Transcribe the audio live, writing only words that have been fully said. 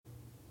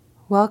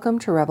Welcome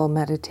to Rebel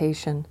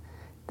Meditation.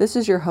 This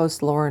is your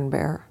host, Lauren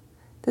Bear.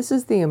 This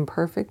is the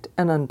Imperfect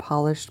and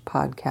Unpolished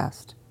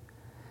podcast.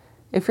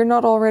 If you're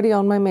not already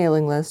on my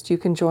mailing list, you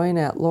can join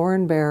at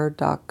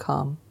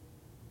laurenbear.com.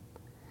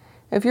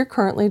 If you're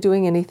currently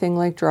doing anything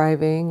like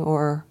driving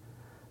or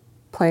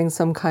playing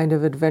some kind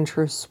of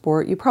adventurous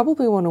sport, you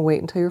probably want to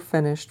wait until you're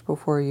finished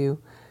before you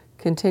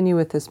continue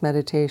with this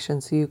meditation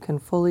so you can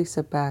fully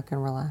sit back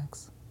and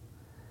relax.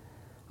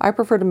 I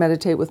prefer to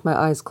meditate with my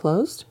eyes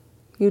closed.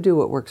 You do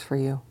what works for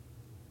you.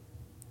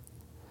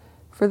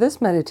 For this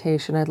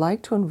meditation, I'd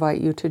like to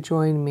invite you to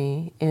join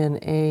me in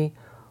a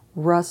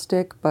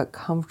rustic but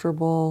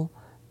comfortable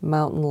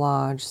mountain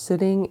lodge,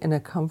 sitting in a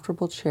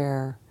comfortable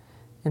chair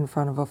in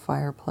front of a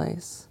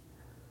fireplace,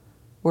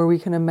 where we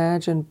can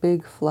imagine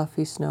big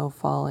fluffy snow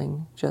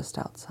falling just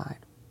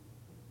outside.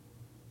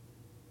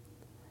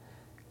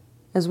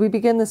 As we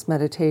begin this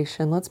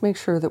meditation, let's make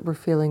sure that we're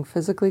feeling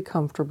physically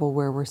comfortable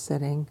where we're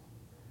sitting.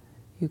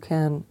 You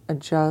can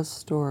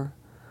adjust or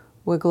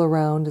wiggle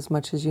around as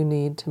much as you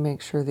need to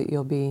make sure that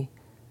you'll be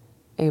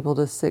able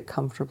to sit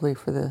comfortably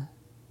for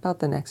about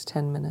the next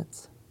 10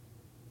 minutes.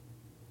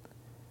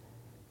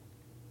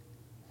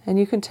 And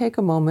you can take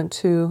a moment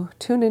to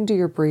tune into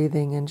your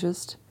breathing and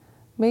just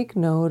make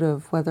note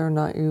of whether or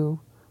not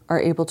you are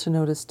able to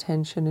notice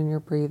tension in your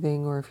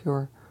breathing or if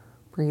your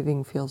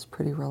breathing feels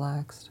pretty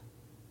relaxed.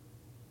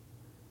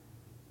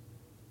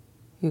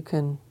 You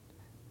can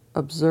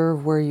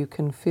observe where you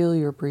can feel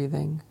your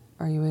breathing.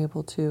 Are you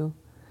able to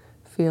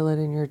feel it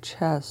in your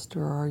chest,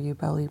 or are you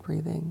belly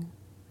breathing?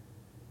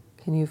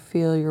 Can you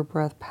feel your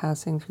breath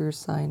passing through your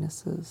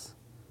sinuses?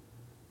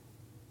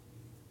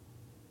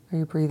 Are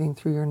you breathing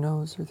through your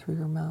nose or through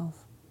your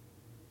mouth?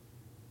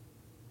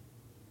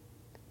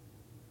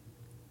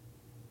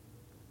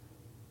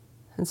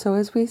 And so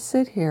as we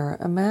sit here,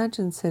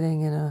 imagine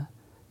sitting in a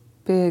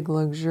big,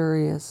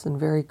 luxurious, and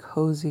very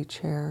cozy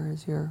chair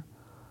as you're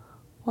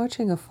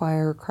watching a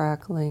fire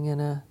crackling in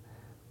a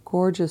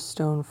gorgeous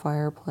stone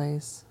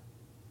fireplace.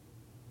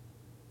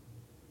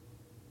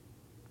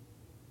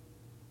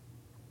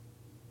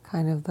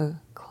 Kind of the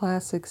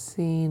classic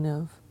scene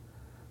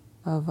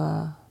of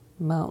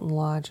mountain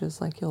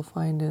lodges like you'll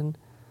find in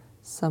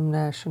some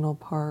national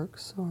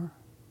parks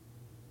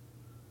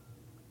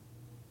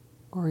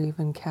or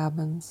even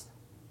cabins.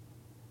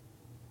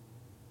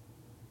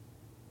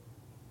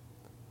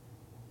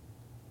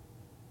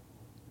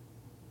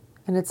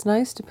 And it's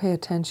nice to pay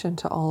attention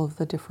to all of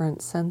the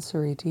different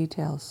sensory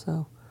details.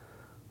 So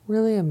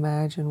really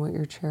imagine what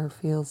your chair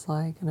feels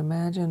like and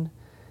imagine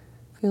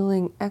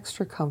feeling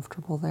extra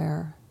comfortable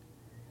there.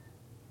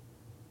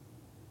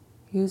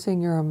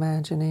 Using your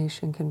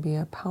imagination can be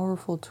a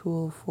powerful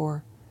tool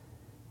for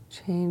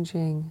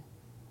changing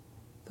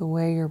the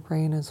way your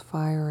brain is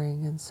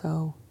firing. And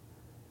so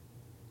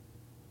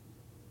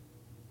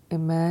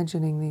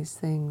imagining these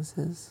things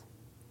is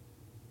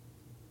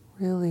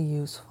really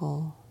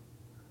useful.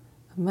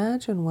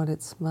 Imagine what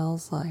it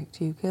smells like.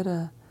 Do you get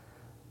a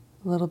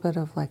little bit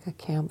of like a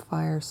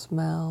campfire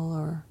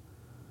smell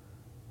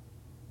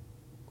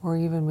or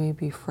even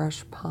maybe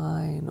fresh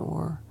pine,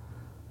 or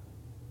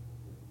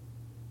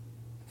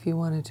if you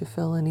wanted to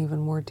fill in even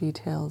more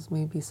details,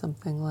 maybe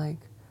something like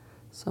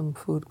some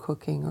food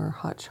cooking or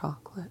hot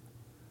chocolate.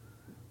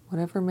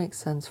 Whatever makes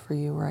sense for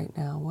you right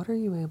now, what are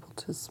you able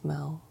to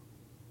smell?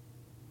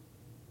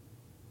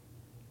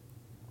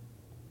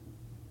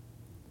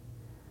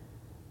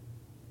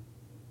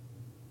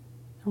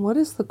 And what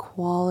is the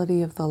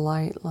quality of the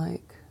light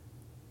like?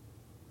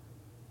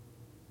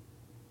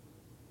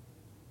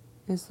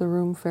 Is the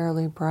room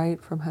fairly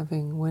bright from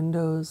having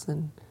windows?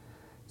 And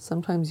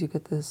sometimes you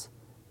get this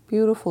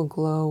beautiful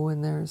glow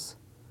when there's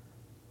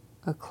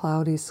a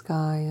cloudy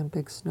sky and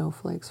big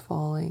snowflakes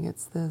falling.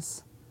 It's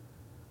this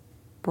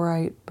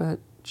bright but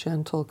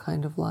gentle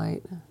kind of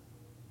light.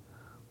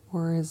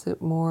 Or is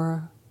it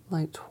more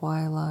like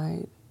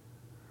twilight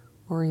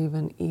or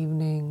even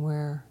evening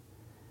where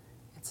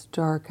it's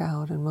dark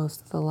out and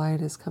most of the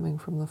light is coming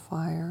from the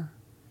fire?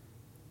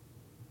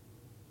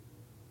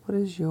 What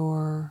does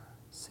your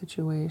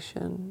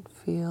situation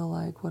feel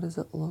like? What does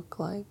it look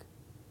like?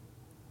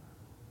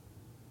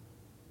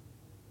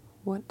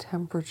 What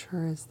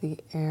temperature is the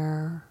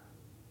air?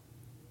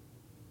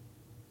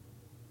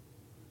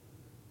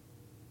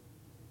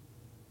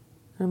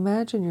 And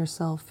imagine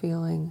yourself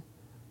feeling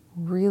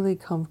really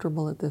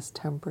comfortable at this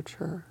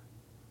temperature,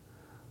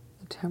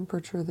 the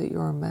temperature that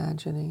you're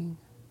imagining,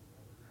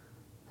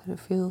 that it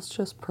feels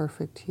just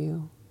perfect to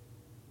you.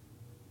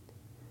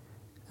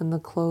 And the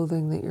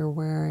clothing that you're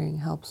wearing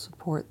helps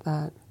support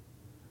that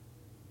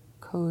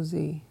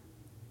cozy,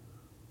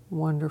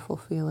 wonderful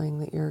feeling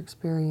that you're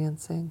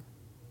experiencing.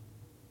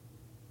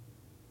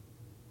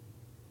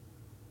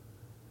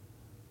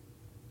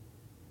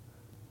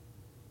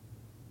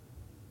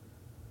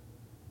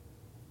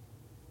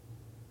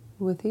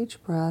 With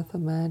each breath,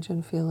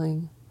 imagine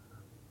feeling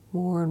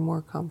more and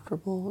more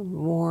comfortable and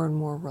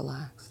more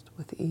relaxed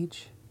with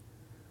each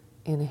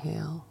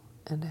inhale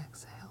and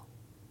exhale.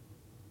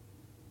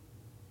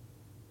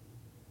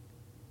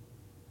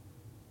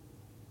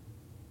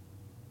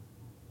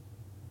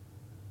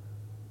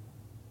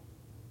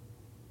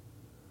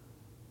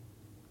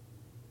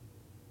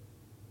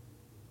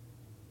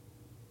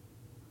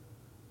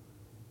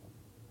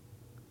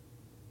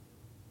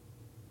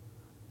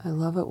 I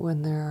love it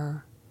when there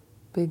are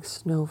big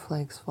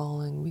snowflakes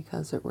falling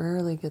because it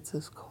rarely gets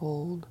as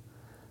cold.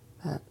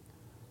 That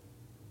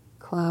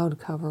cloud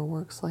cover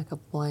works like a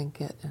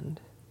blanket and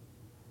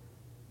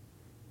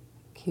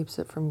keeps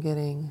it from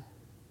getting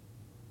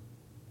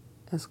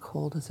as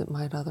cold as it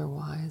might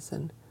otherwise.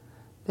 And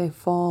they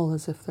fall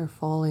as if they're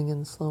falling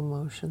in slow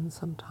motion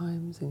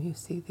sometimes, and you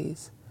see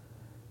these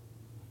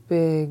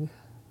big,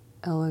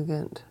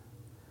 elegant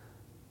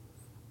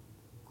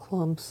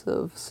clumps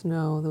of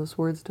snow. Those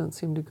words don't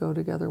seem to go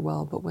together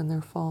well, but when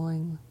they're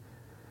falling,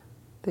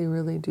 they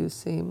really do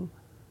seem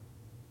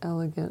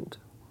elegant.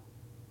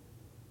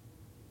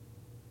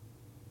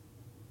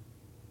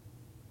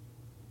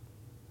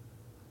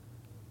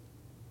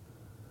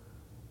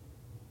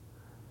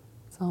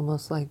 It's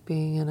almost like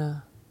being in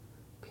a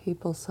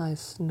people-sized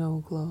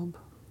snow globe.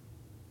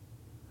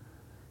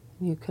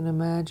 And you can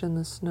imagine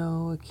the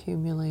snow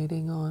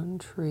accumulating on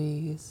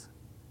trees,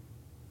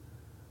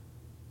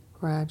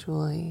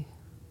 gradually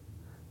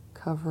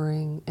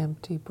covering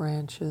empty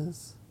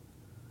branches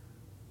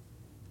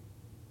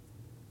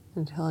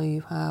until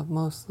you have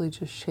mostly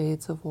just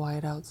shades of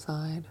white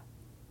outside.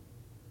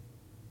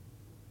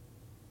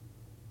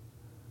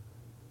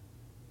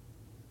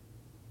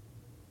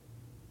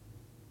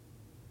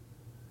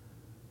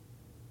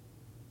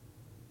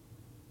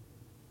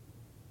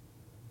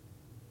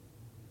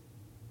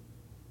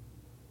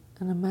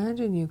 And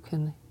imagine you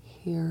can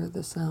hear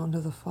the sound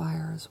of the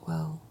fire as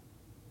well.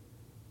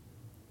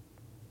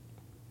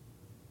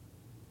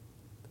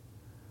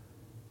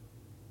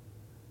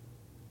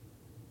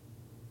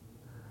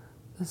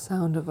 The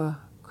sound of a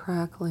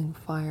crackling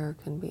fire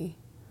can be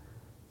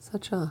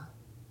such a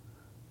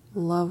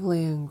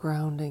lovely and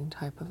grounding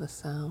type of a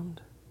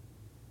sound.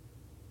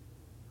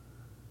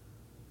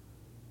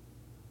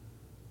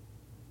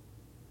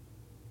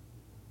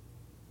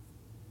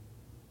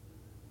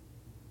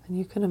 And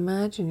you can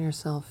imagine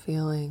yourself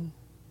feeling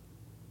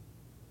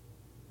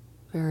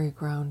very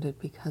grounded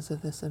because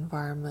of this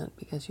environment,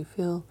 because you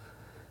feel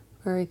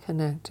very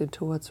connected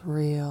to what's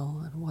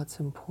real and what's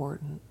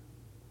important.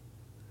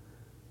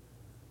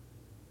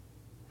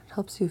 It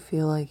helps you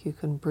feel like you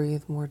can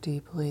breathe more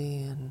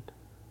deeply and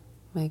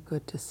make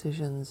good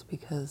decisions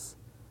because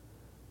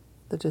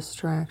the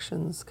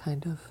distractions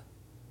kind of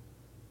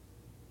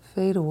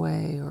fade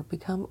away or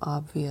become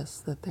obvious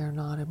that they're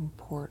not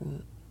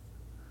important.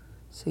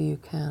 So you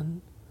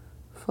can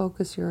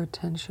focus your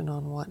attention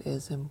on what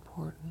is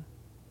important.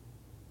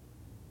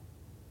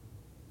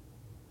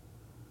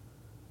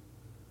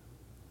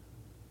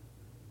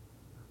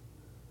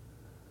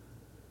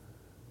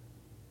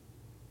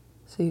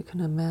 So you can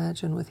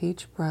imagine with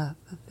each breath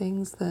the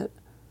things that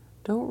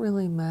don't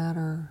really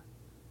matter,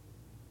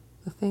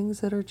 the things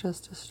that are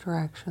just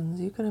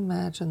distractions, you can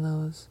imagine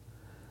those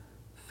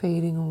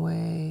fading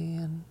away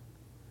and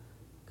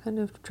kind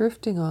of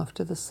drifting off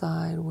to the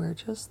side where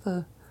just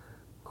the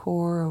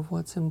core of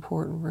what's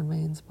important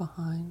remains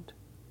behind.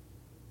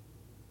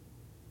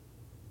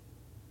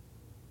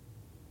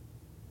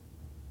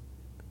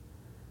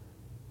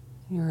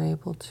 You're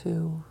able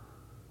to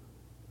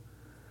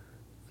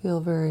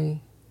feel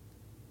very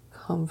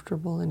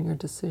comfortable in your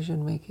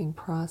decision-making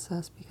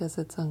process because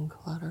it's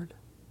uncluttered.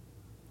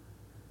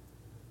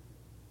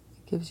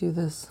 It gives you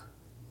this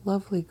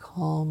lovely,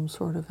 calm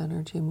sort of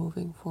energy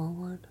moving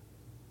forward.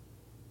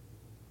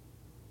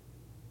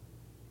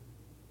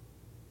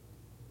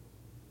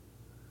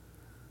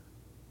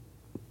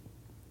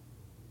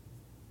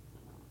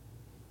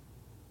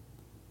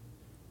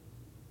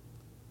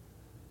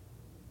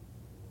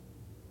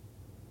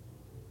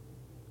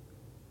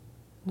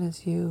 And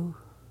as you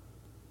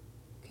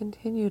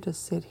continue to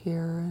sit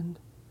here and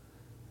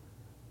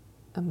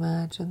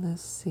imagine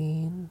this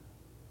scene,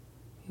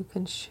 you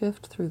can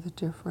shift through the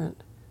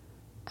different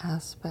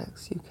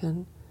aspects. You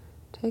can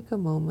take a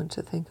moment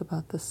to think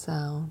about the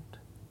sound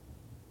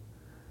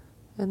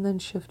and then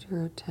shift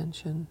your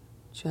attention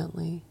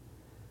gently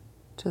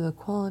to the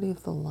quality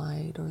of the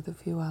light or the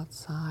view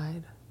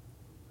outside,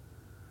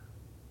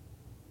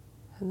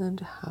 and then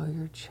to how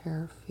your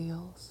chair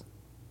feels.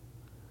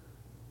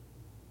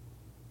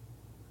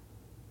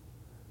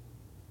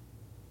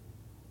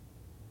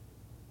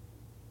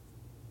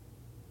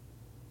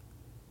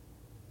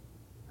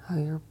 How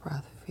your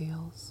breath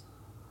feels.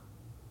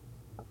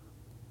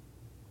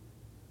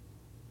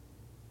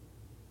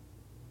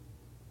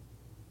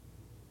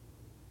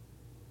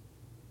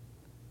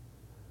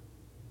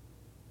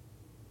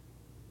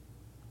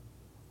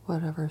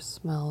 Whatever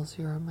smells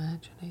you're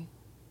imagining.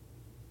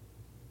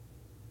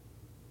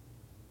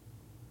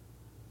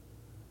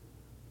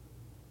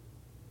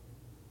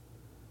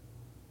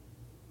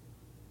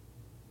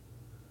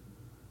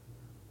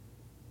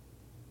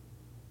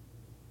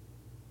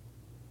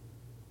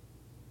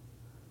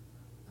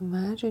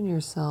 Imagine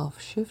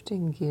yourself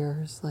shifting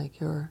gears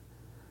like you're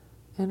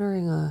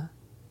entering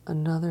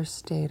another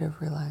state of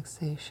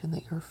relaxation,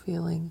 that you're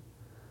feeling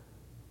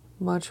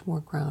much more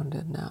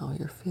grounded now.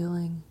 You're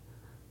feeling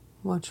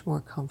much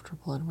more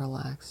comfortable and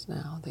relaxed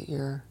now, that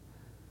you're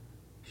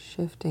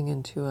shifting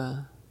into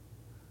a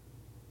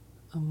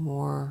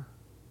more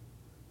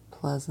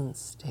pleasant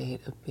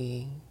state of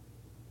being.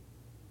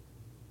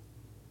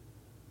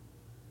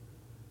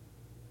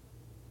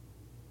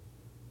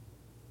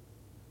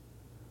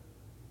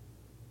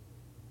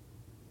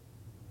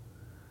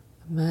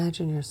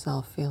 Imagine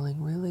yourself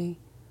feeling really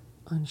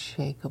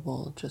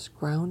unshakable, just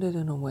grounded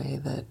in a way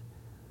that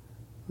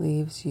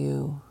leaves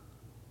you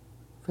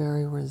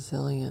very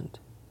resilient,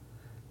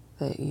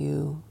 that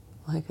you,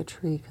 like a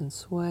tree, can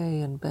sway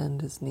and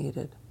bend as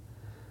needed,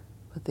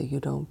 but that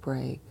you don't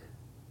break,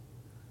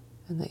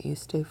 and that you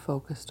stay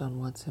focused on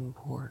what's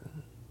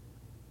important.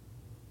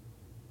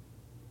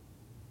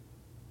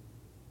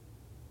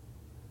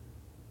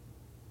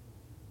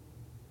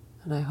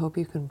 And I hope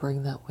you can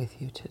bring that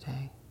with you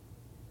today.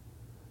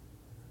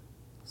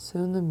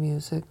 Soon the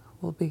music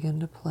will begin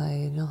to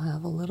play and you'll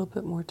have a little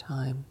bit more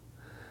time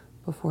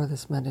before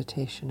this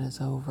meditation is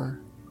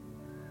over.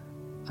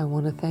 I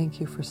want to thank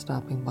you for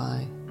stopping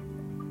by.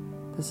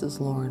 This is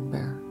Lauren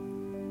Bear.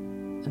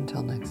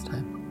 Until next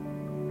time.